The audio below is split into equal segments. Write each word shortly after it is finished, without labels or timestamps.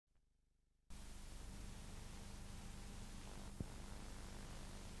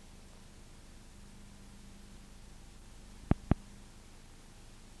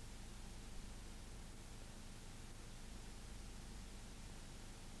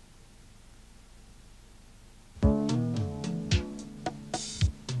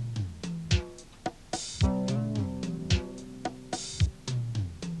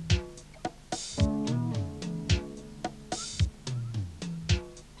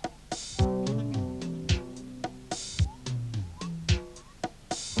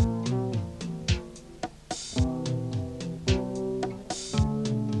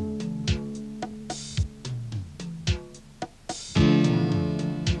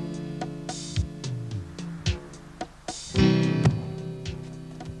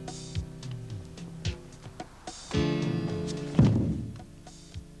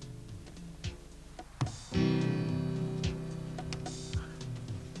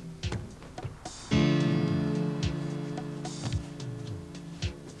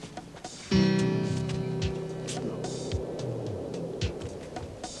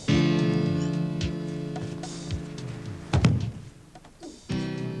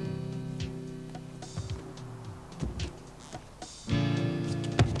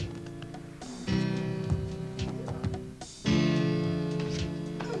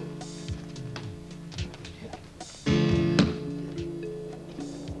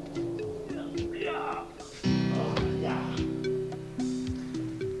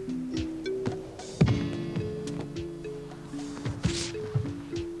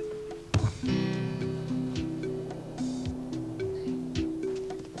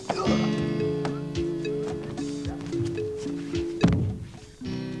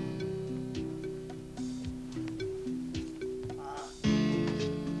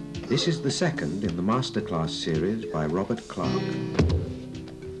This is the second in the masterclass series by Robert Clark.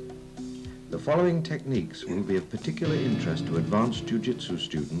 The following techniques will be of particular interest to advanced Ju-jitsu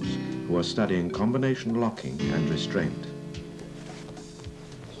students who are studying combination locking and restraint.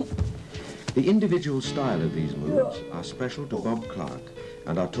 The individual style of these moves are special to Bob Clark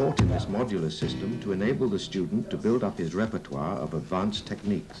and are taught in this modular system to enable the student to build up his repertoire of advanced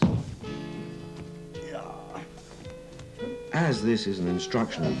techniques. As this is an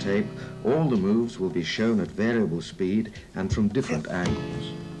instructional tape, all the moves will be shown at variable speed and from different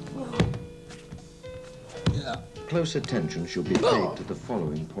angles. Close attention should be paid to the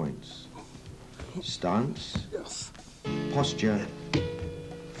following points: stance, posture,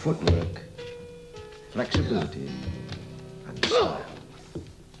 footwork, flexibility, and style.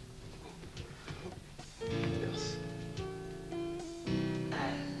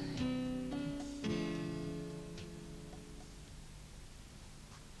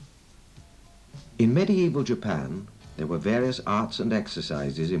 In medieval Japan, there were various arts and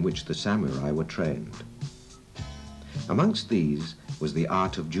exercises in which the samurai were trained. Amongst these was the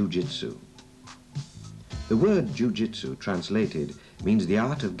art of Ju-jitsu. The word Ju-jitsu translated means the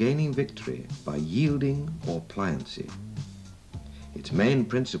art of gaining victory by yielding or pliancy. Its main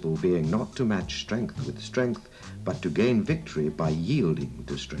principle being not to match strength with strength, but to gain victory by yielding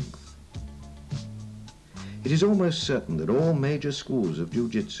to strength. It is almost certain that all major schools of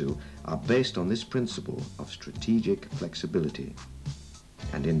Ju-jitsu are based on this principle of strategic flexibility.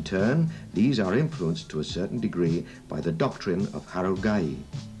 And in turn, these are influenced to a certain degree by the doctrine of Harugai.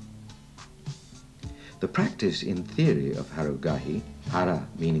 The practice in theory of Harugai, hara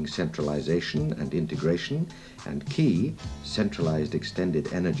meaning centralization and integration, and ki, centralized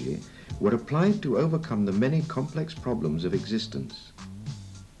extended energy, were applied to overcome the many complex problems of existence.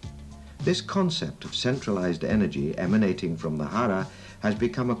 This concept of centralized energy emanating from the hara has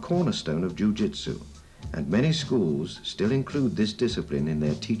become a cornerstone of Ju-jitsu, and many schools still include this discipline in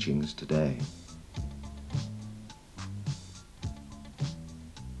their teachings today.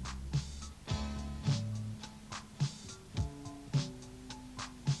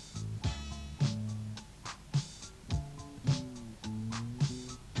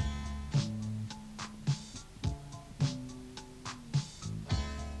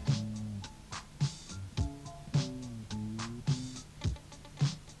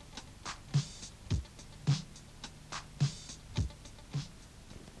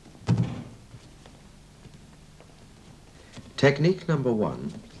 Technique number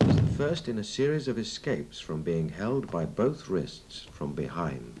 1 is the first in a series of escapes from being held by both wrists from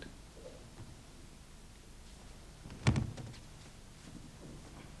behind.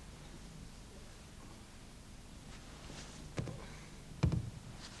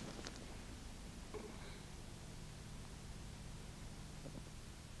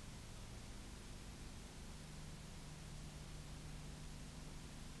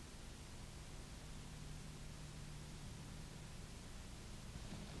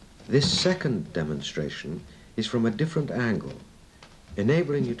 This second demonstration is from a different angle,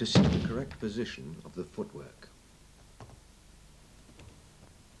 enabling you to see the correct position of the footwork.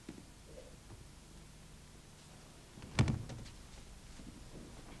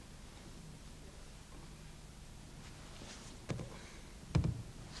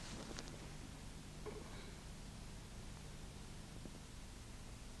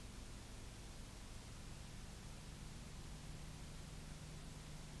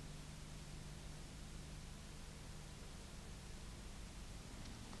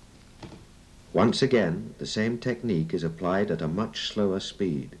 Once again, the same technique is applied at a much slower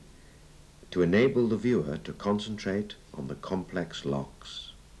speed to enable the viewer to concentrate on the complex locks.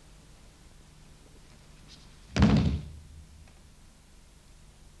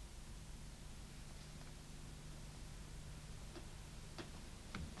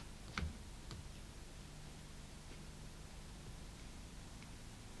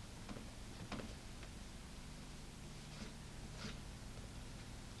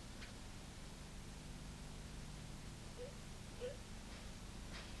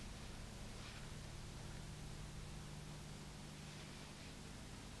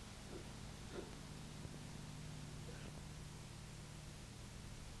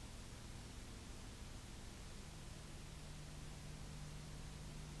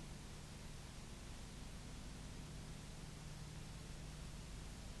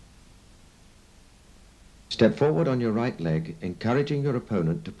 Step forward on your right leg, encouraging your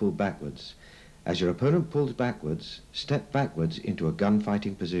opponent to pull backwards. As your opponent pulls backwards, step backwards into a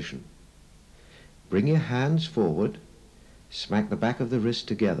gunfighting position. Bring your hands forward, smack the back of the wrist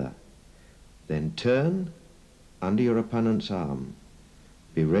together, then turn under your opponent's arm,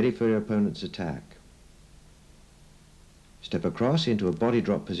 Be ready for your opponent's attack. Step across into a body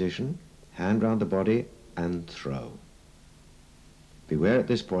drop position, hand round the body and throw. Beware at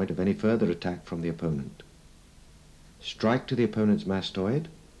this point of any further attack from the opponent. Strike to the opponent's mastoid,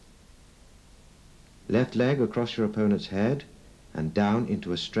 left leg across your opponent's head and down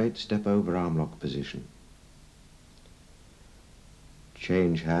into a straight step over arm lock position.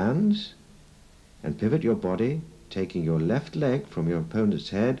 Change hands and pivot your body, taking your left leg from your opponent's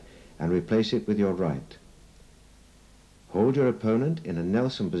head and replace it with your right. Hold your opponent in a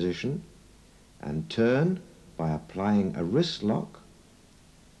Nelson position and turn by applying a wrist lock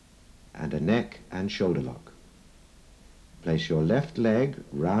and a neck and shoulder lock. Place your left leg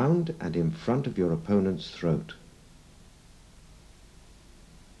round and in front of your opponent's throat.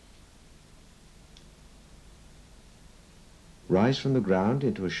 Rise from the ground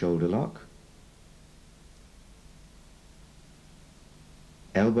into a shoulder lock,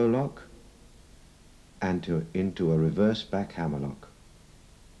 elbow lock, and into a reverse back hammer lock.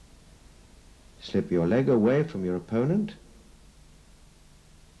 Slip your leg away from your opponent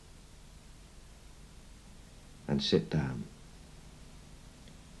and sit down.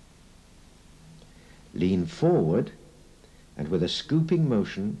 Lean forward and with a scooping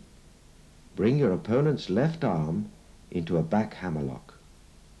motion bring your opponent's left arm into a back hammer lock.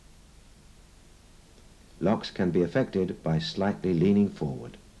 Locks can be effected by slightly leaning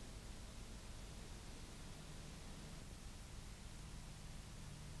forward.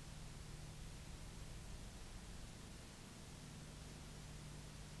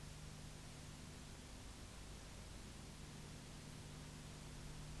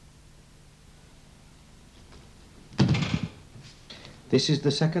 This is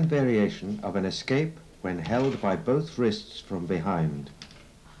the second variation of an escape when held by both wrists from behind.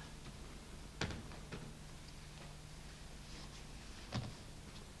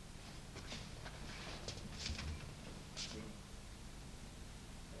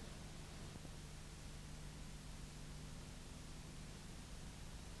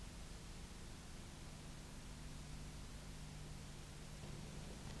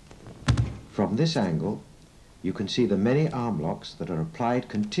 From this angle, you can see the many arm locks that are applied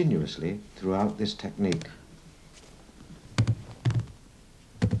continuously throughout this technique.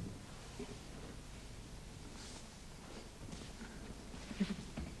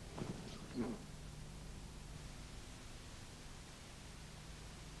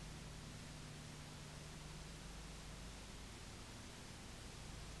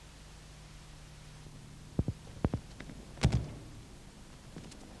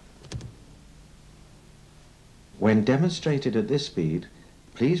 When demonstrated at this speed,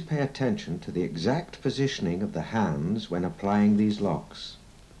 please pay attention to the exact positioning of the hands when applying these locks.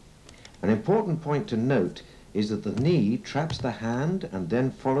 An important point to note is that the knee traps the hand and then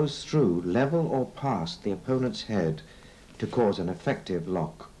follows through level or past the opponent's head to cause an effective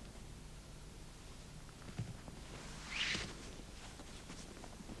lock.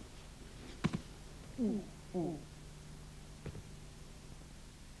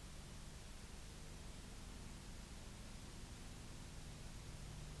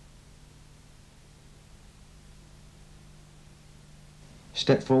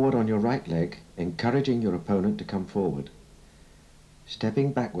 Step forward on your right leg, encouraging your opponent to come forward.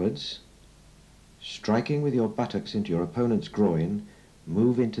 Stepping backwards, striking with your buttocks into your opponent's groin,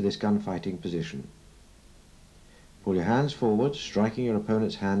 move into this gunfighting position. Pull your hands forward, striking your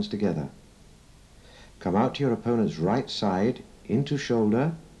opponent's hands together. Come out to your opponent's right side into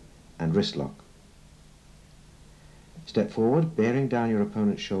shoulder and wrist lock. Step forward, bearing down your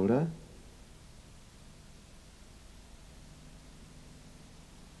opponent's shoulder.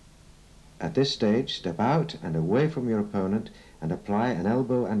 At this stage, step out and away from your opponent and apply an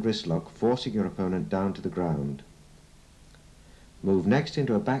elbow and wrist lock, forcing your opponent down to the ground. Move next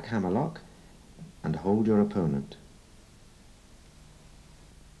into a back hammer lock and hold your opponent.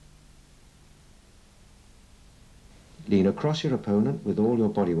 Lean across your opponent with all your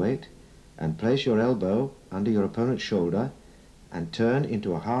body weight and place your elbow under your opponent's shoulder and turn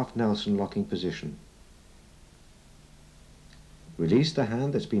into a half Nelson locking position. Release the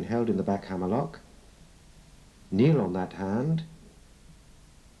hand that's been held in the back hammer lock. Kneel on that hand.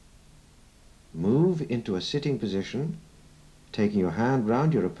 Move into a sitting position, taking your hand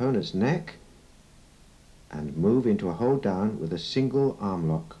round your opponent's neck and move into a hold down with a single arm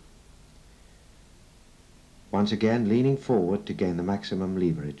lock. Once again leaning forward to gain the maximum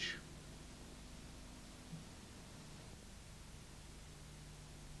leverage.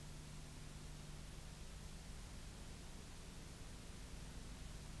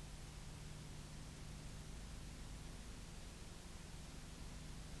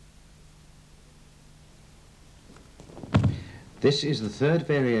 This is the third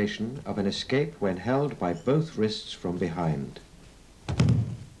variation of an escape when held by both wrists from behind.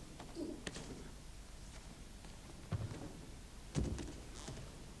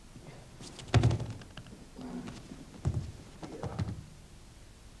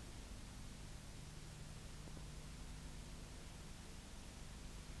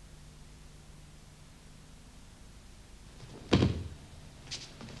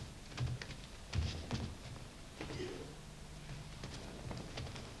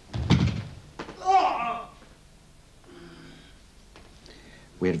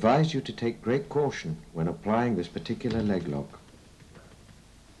 We advise you to take great caution when applying this particular leg lock.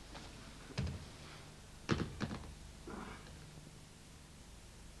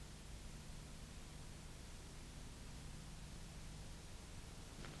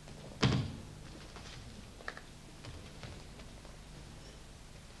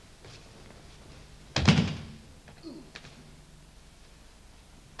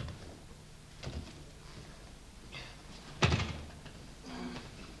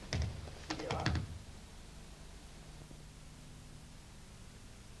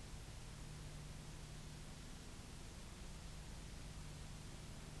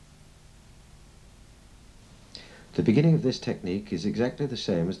 The beginning of this technique is exactly the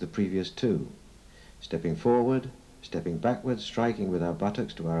same as the previous two. Stepping forward, stepping backwards, striking with our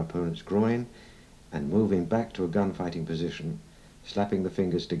buttocks to our opponent's groin, and moving back to a gunfighting position, slapping the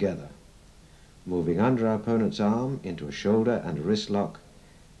fingers together. Moving under our opponent's arm into a shoulder and a wrist lock,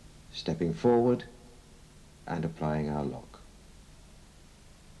 stepping forward and applying our lock.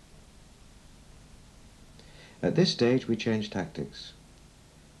 At this stage we change tactics.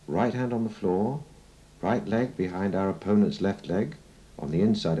 Right hand on the floor, right leg behind our opponent's left leg, on the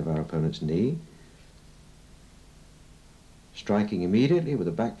inside of our opponent's knee, striking immediately with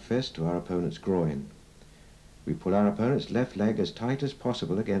a back fist to our opponent's groin. We pull our opponent's left leg as tight as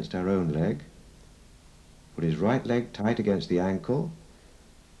possible against our own leg, put his right leg tight against the ankle,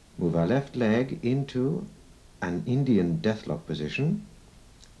 move our left leg into an Indian deathlock position,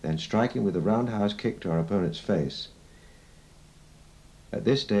 then striking with a roundhouse kick to our opponent's face. At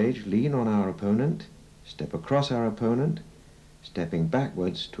this stage, lean on our opponent, step across our opponent, stepping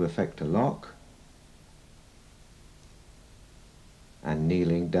backwards to effect a lock, and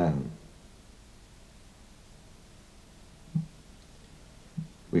kneeling down.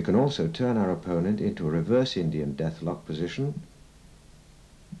 We can also turn our opponent into a reverse Indian deathlock position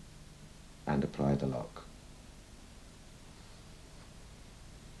and apply the lock.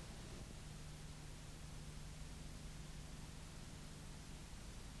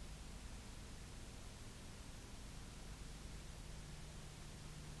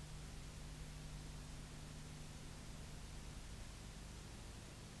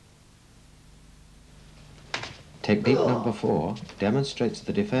 Technique number 4 demonstrates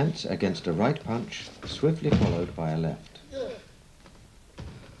the defense against a right punch, swiftly followed by a left.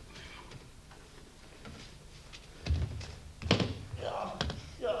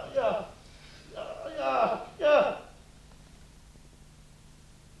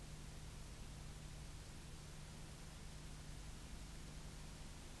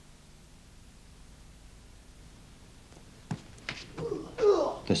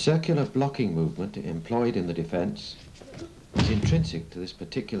 The circular blocking movement employed in the defense is intrinsic to this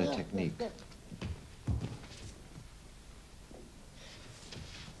particular technique.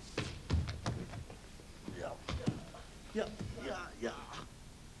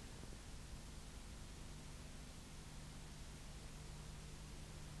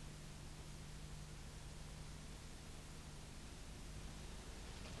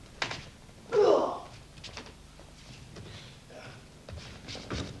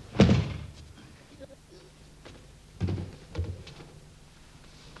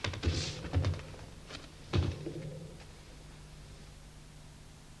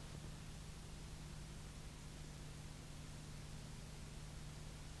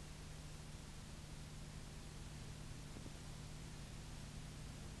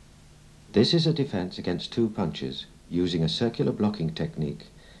 This is a defense against two punches, using a circular blocking technique.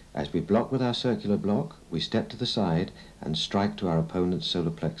 As we block with our circular block, we step to the side and strike to our opponent's solar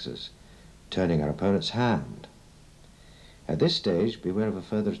plexus, turning our opponent's hand. At this stage, beware of a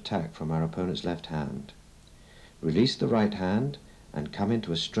further attack from our opponent's left hand. Release the right hand and come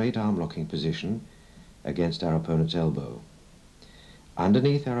into a straight arm locking position against our opponent's elbow.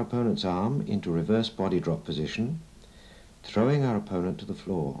 Underneath our opponent's arm into reverse body drop position, throwing our opponent to the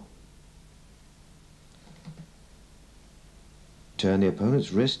floor. Turn the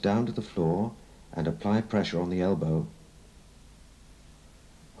opponent's wrist down to the floor and apply pressure on the elbow.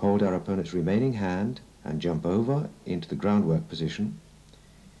 Hold our opponent's remaining hand and jump over into the groundwork position.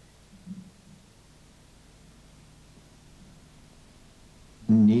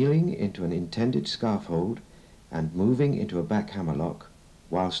 Kneeling into an intended scarf hold and moving into a back hammerlock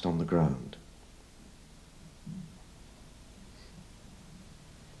whilst on the ground.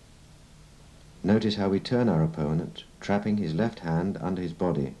 Notice how we turn our opponent, trapping his left hand under his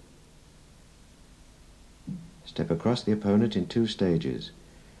body. Step across the opponent in 2 stages.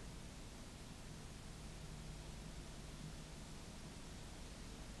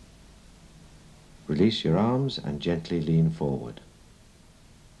 Release your arms and gently lean forward.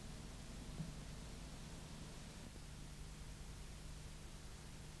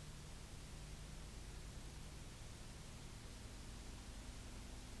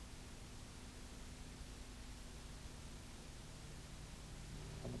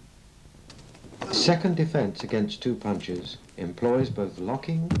 Second defense against 2 punches employs both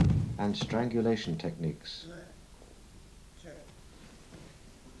locking and strangulation techniques.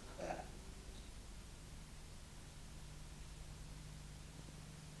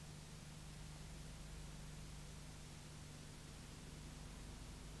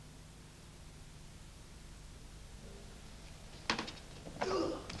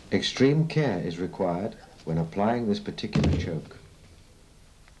 Extreme care is required when applying this particular choke.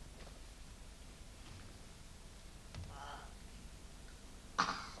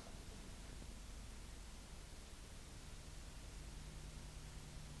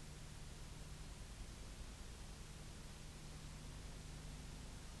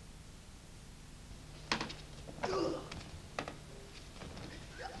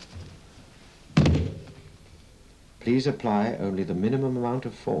 Please apply only the minimum amount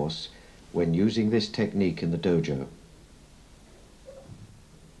of force when using this technique in the dojo.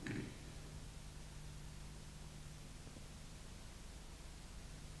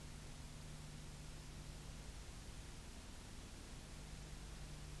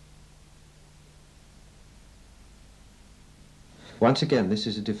 Once again, this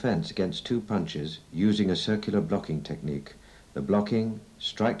is a defense against 2 punches using a circular blocking technique. The blocking,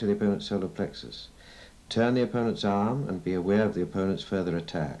 strike to the opponent's solar plexus. Turn the opponent's arm and be aware of the opponent's further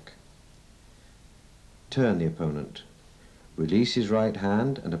attack. Turn the opponent. Release his right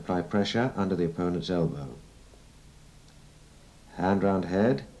hand and apply pressure under the opponent's elbow. Hand round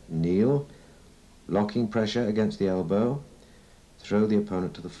head, kneel, locking pressure against the elbow. Throw the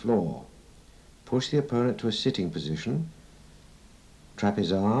opponent to the floor. Push the opponent to a sitting position. Trap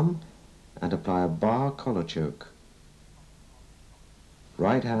his arm and apply a bar collar choke.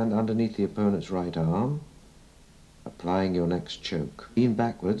 Right hand underneath the opponent's right arm, applying your next choke. Lean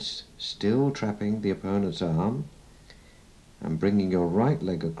backwards, still trapping the opponent's arm, and bringing your right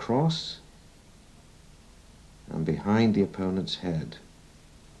leg across and behind the opponent's head,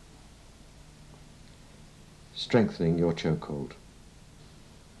 strengthening your chokehold.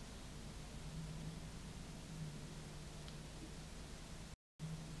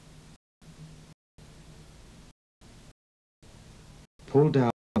 Pull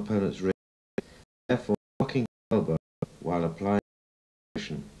down the opponent's wrist, therefore locking the elbow while applying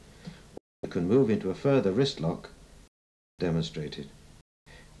position. You can move into a further wrist lock demonstrated.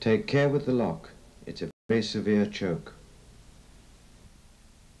 Take care with the lock. It's a very severe choke.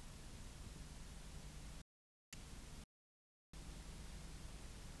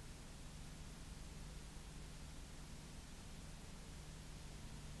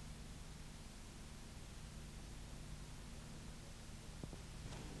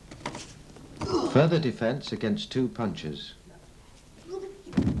 Further defense against 2 punches.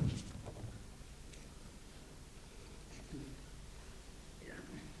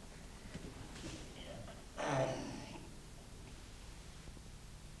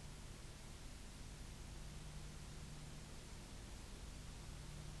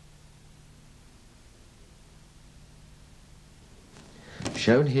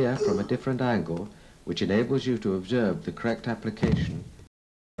 Shown here from a different angle, which enables you to observe the correct application,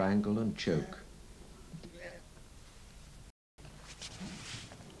 strangle and choke.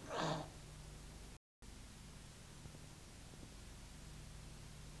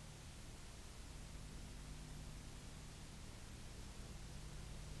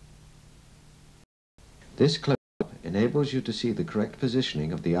 This close-up enables you to see the correct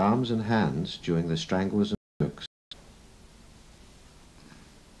positioning of the arms and hands during the strangles and chokes.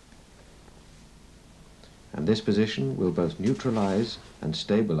 And this position will both neutralize and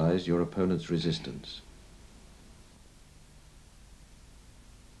stabilize your opponent's resistance.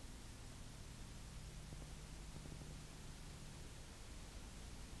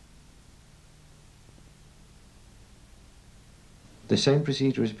 The same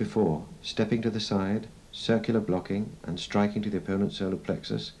procedure as before, stepping to the side, circular blocking and striking to the opponent's solar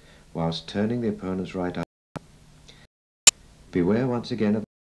plexus whilst turning the opponent's right arm. Beware once again of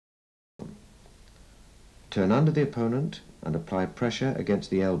turn under the opponent and apply pressure against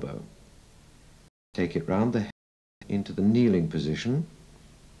the elbow. Take it round the head into the kneeling position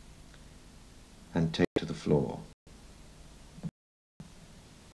and take to the floor.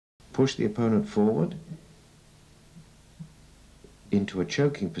 Push the opponent forward into a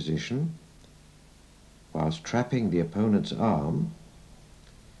choking position whilst trapping the opponent's arm.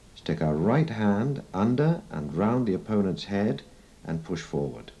 Stick our right hand under and round the opponent's head and push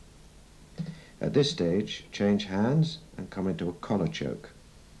forward. At this stage, change hands and come into a collar choke.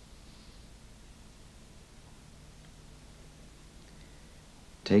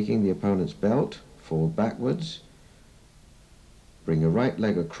 Taking the opponent's belt, fall backwards, bring your right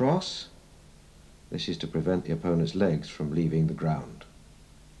leg across. This is to prevent the opponent's legs from leaving the ground.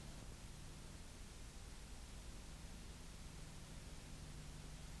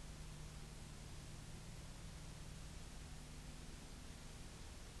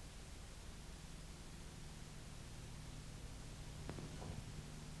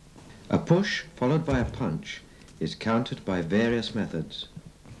 A push followed by a punch is countered by various methods.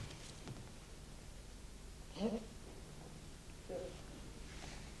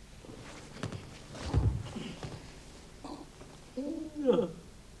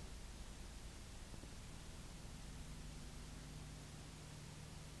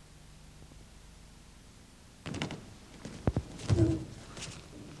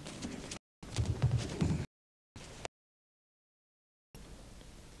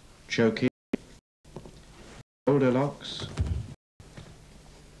 Choking, shoulder locks,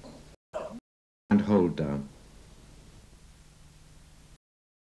 and hold down.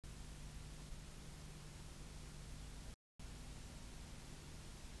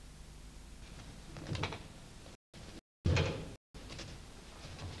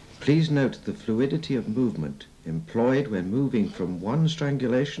 Please note the fluidity of movement employed when moving from one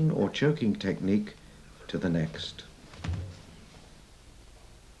strangulation or choking technique to the next.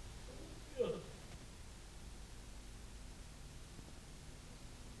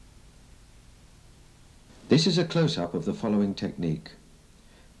 This is a close-up of the following technique.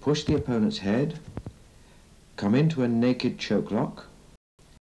 Push the opponent's head, come into a naked choke lock,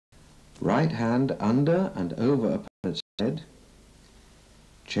 right hand under and over opponent's head,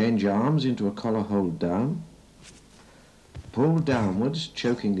 change arms into a collar hold down, pull downwards,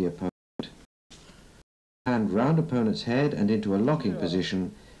 choking the opponent, hand round opponent's head and into a locking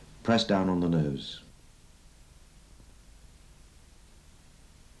position, press down on the nose.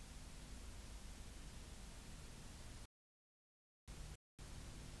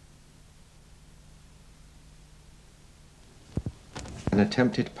 An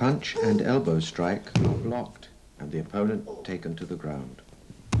attempted punch and elbow strike are blocked and the opponent taken to the ground.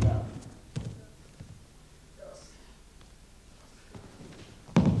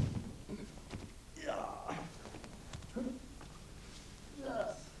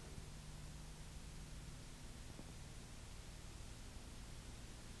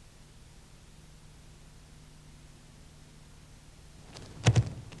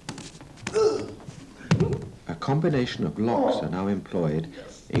 A combination of locks are now employed,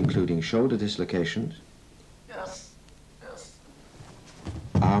 including shoulder dislocations,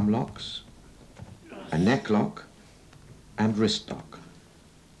 arm locks, a neck lock, and wrist lock.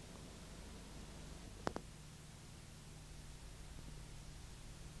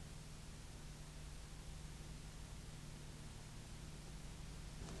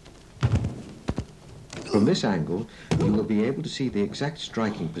 From this angle, you will be able to see the exact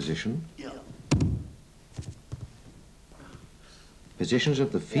striking position, positions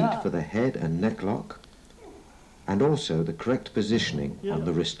of the feet for the head and neck lock, and also the correct positioning on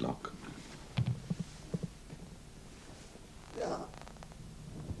the wrist lock.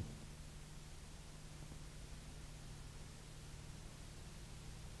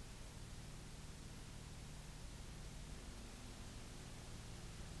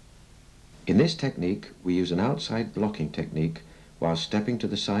 In this technique, we use an outside blocking technique while stepping to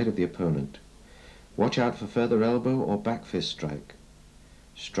the side of the opponent. Watch out for further elbow or back fist strike.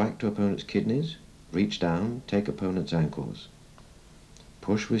 Strike to opponent's kidneys, reach down, take opponent's ankles.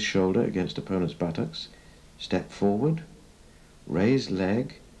 Push with shoulder against opponent's buttocks, step forward, raise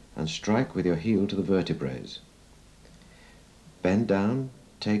leg and strike with your heel to the vertebrae. Bend down,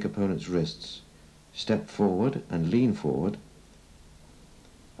 take opponent's wrists, step forward and lean forward,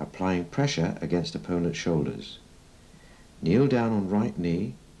 applying pressure against opponent's shoulders. Kneel down on right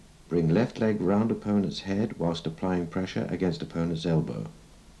knee, Bring left leg round opponent's head whilst applying pressure against opponent's elbow.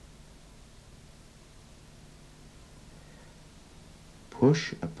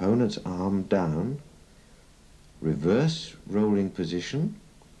 Push opponent's arm down, reverse rolling position,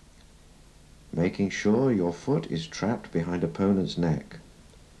 making sure your foot is trapped behind opponent's neck.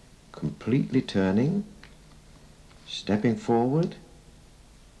 Completely turning, stepping forward,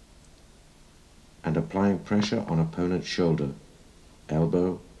 and applying pressure on opponent's shoulder,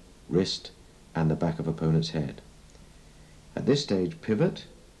 elbow, wrist, and the back of opponent's head. At this stage, pivot,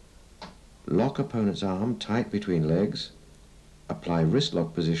 lock opponent's arm tight between legs, apply wrist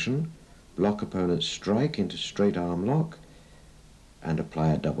lock position, block opponent's strike into straight arm lock, and apply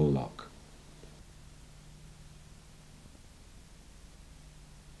a double lock.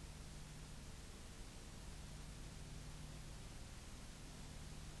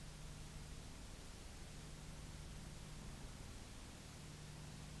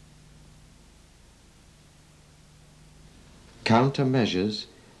 Countermeasures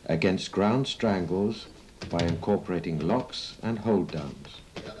against ground strangles by incorporating locks and hold downs.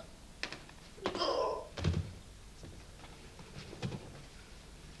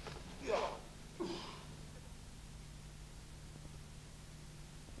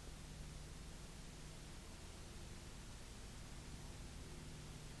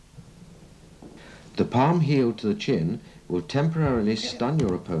 The palm heel to the chin will temporarily stun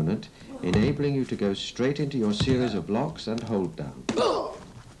your opponent, enabling you to go straight into your series of locks and hold down.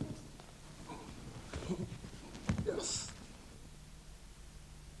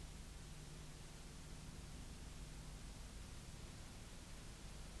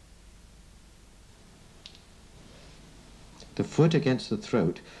 The foot against the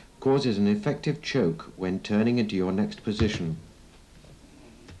throat causes an effective choke when turning into your next position.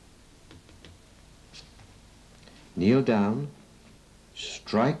 Kneel down,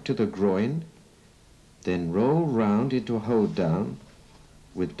 strike to the groin, then roll round into a hold down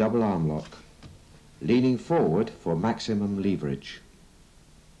with double arm lock, leaning forward for maximum leverage.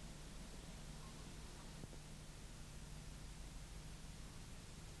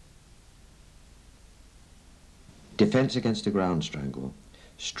 Defense against a ground strangle.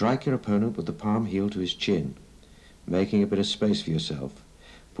 Strike your opponent with the palm heel to his chin, making a bit of space for yourself.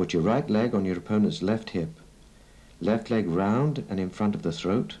 Put your right leg on your opponent's left hip. Left leg round and in front of the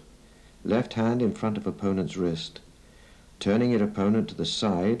throat, left hand in front of opponent's wrist, turning your opponent to the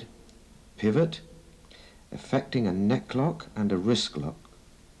side, pivot, effecting a neck lock and a wrist lock.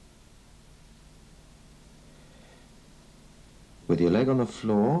 With your leg on the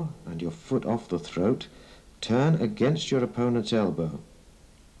floor and your foot off the throat, turn against your opponent's elbow.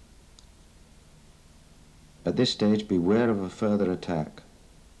 At this stage, beware of a further attack.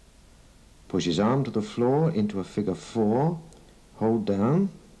 Push his arm to the floor into a figure 4, hold down,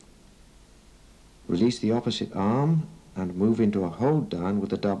 release the opposite arm and move into a hold down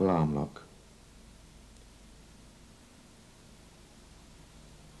with a double arm lock.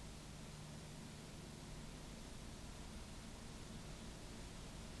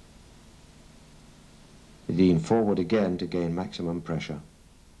 Lean forward again to gain maximum pressure.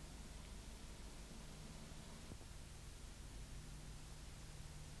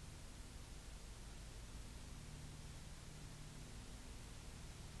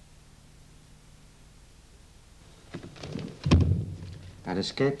 And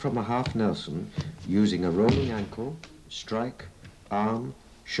escape from a half Nelson using a rolling ankle, strike, arm,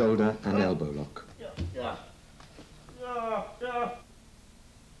 shoulder and elbow lock.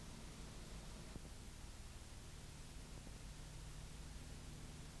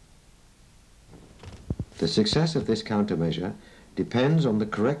 The success of this countermeasure depends on the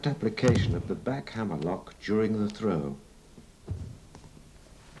correct application of the back hammer lock during the throw.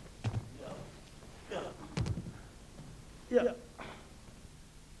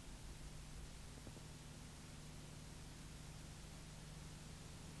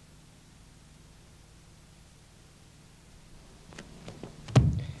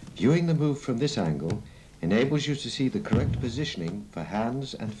 Viewing the move from this angle enables you to see the correct positioning for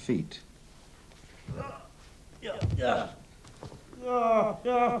hands and feet.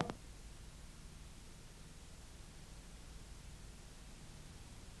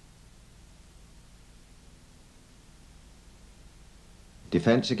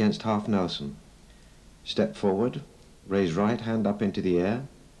 Defense against half Nelson. Step forward, raise right hand up into the air,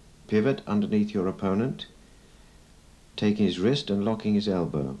 pivot underneath your opponent, taking his wrist and locking his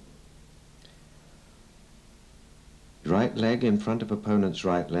elbow. Right leg in front of opponent's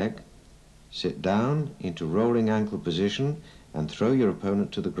right leg, sit down into rolling ankle position and throw your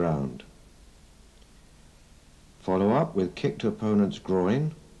opponent to the ground. Follow up with kick to opponent's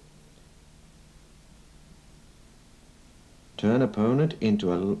groin, Turn opponent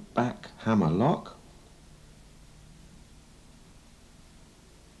into a back hammer lock.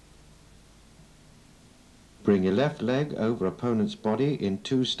 Bring your left leg over opponent's body in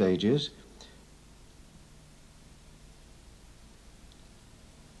 2 stages.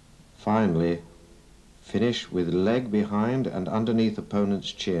 Finally, finish with leg behind and underneath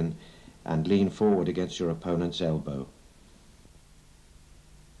opponent's chin and lean forward against your opponent's elbow.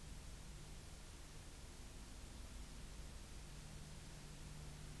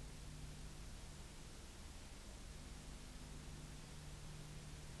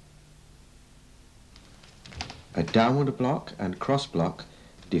 A downward block and cross block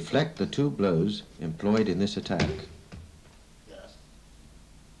deflect the 2 blows employed in this attack.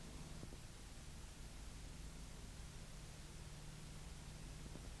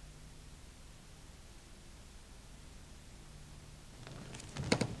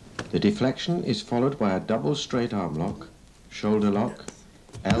 The deflection is followed by a double straight arm lock, shoulder lock,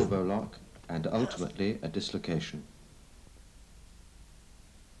 elbow lock, and ultimately a dislocation.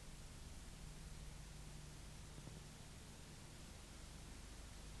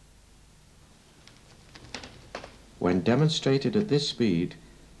 When demonstrated at this speed,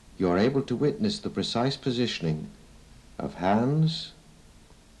 you are able to witness the precise positioning of hands,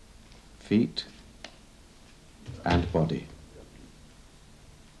 feet, and body.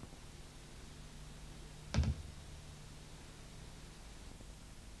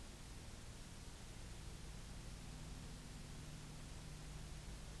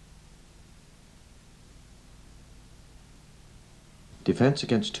 Defense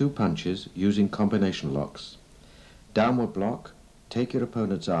against 2 punches using combination locks. Downward block, take your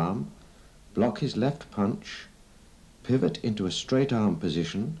opponent's arm, block his left punch, pivot into a straight arm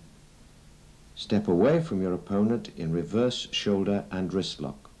position, step away from your opponent in reverse shoulder and wrist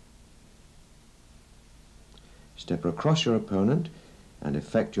lock. Step across your opponent and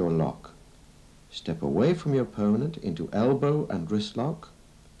effect your lock. Step away from your opponent into elbow and wrist lock,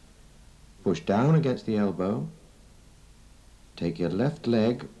 push down against the elbow, take your left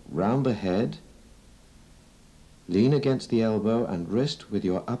leg round the head, lean against the elbow and wrist with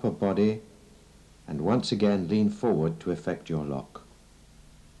your upper body, and once again lean forward to effect your lock.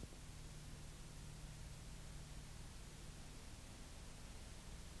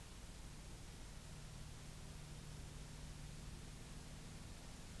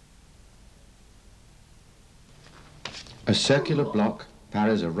 A circular block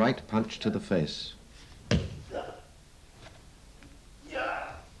parries a right punch to the face.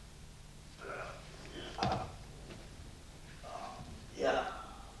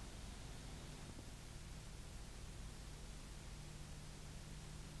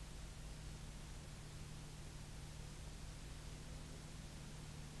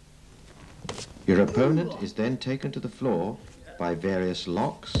 Your opponent is then taken to the floor by various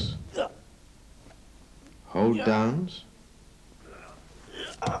locks, hold downs,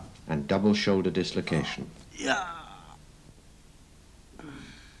 and double shoulder dislocation.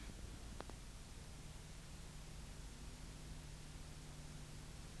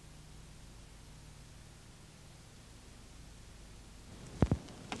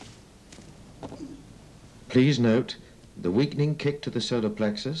 Please note the weakening kick to the solar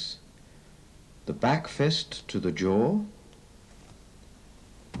plexus, the back fist to the jaw,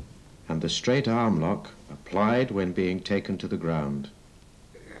 and the straight arm lock applied when being taken to the ground.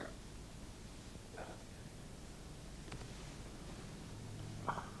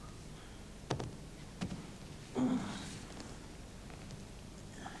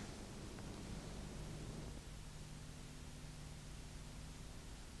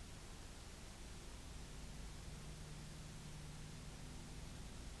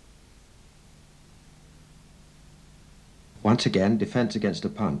 Once again, defense against a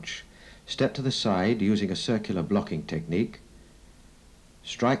punch. Step to the side using a circular blocking technique.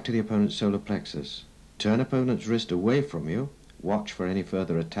 Strike to the opponent's solar plexus. Turn opponent's wrist away from you. Watch for any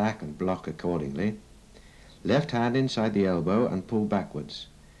further attack and block accordingly. Left hand inside the elbow and pull backwards.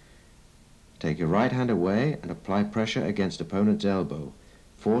 Take your right hand away and apply pressure against opponent's elbow,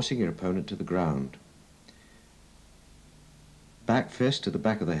 forcing your opponent to the ground. Back fist to the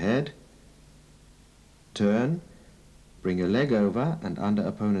back of the head. Turn. Bring your leg over and under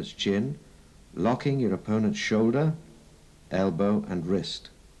opponent's chin, locking your opponent's shoulder, elbow and wrist.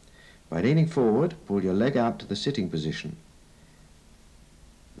 By leaning forward, pull your leg out to the sitting position.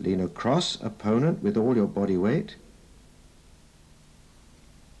 Lean across opponent with all your body weight.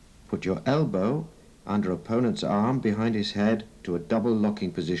 Put your elbow under opponent's arm behind his head to a double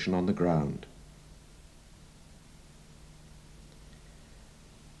locking position on the ground.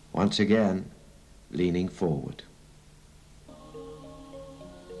 Once again, leaning forward.